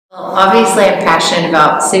Well, obviously, I'm passionate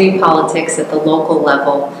about city politics at the local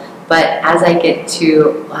level, but as I get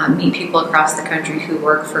to meet people across the country who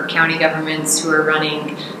work for county governments, who are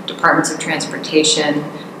running departments of transportation,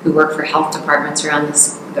 who work for health departments around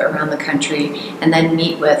the country, and then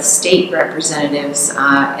meet with state representatives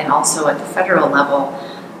and also at the federal level,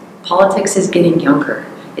 politics is getting younger.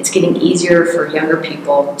 It's getting easier for younger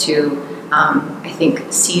people to I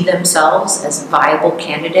think, see themselves as viable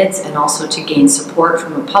candidates and also to gain support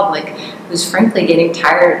from a public who's frankly getting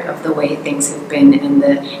tired of the way things have been and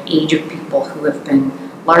the age of people who have been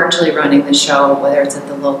largely running the show, whether it's at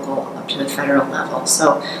the local up to the federal level.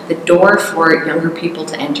 So the door for younger people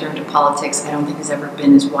to enter into politics I don't think has ever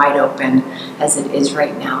been as wide open as it is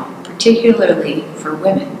right now, particularly for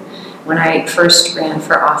women. When I first ran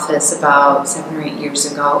for office about 7 or 8 years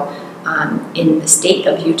ago, in the state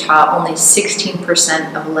of Utah, only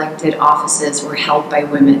 16% of elected offices were held by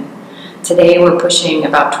women. Today we're pushing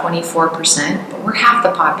about 24%, but we're half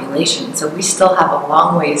the population, so we still have a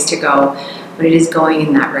long ways to go, but it is going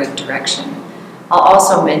in that right direction. I'll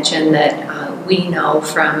also mention that we know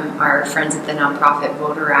from our friends at the nonprofit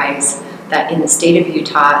Voterize that in the state of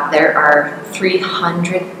Utah there are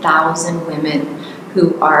 300,000 women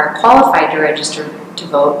who are qualified to register to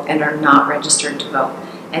vote and are not registered to vote.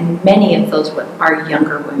 And many of those are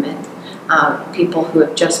younger women, people who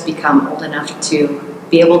have just become old enough to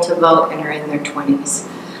be able to vote and are in their 20s.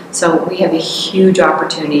 So we have a huge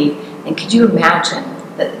opportunity, and could you imagine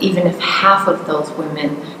that even if half of those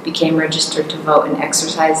women became registered to vote and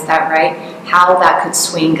exercised that right, how that could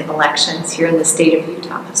swing elections here in the state of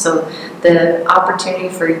Utah. So the opportunity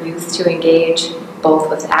for youth to engage both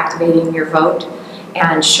with activating your vote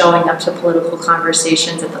and showing up to political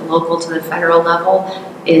conversations at the local to the federal level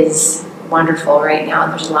is wonderful right now,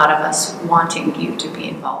 and there's a lot of us wanting you to be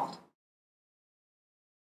involved.